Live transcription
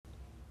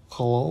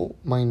Hello,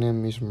 my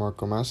name is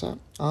Marco Massa,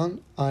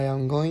 and I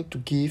am going to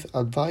give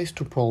advice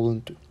to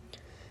problem 2.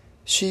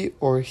 She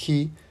or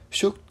he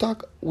should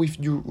talk with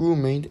your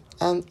roommate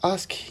and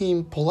ask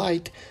him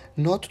polite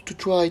not to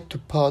try to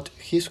put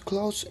his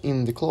clothes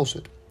in the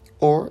closet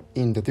or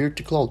in the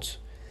dirty clothes.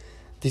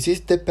 This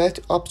is the best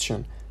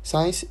option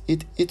since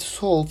it is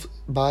solved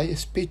by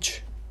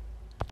speech.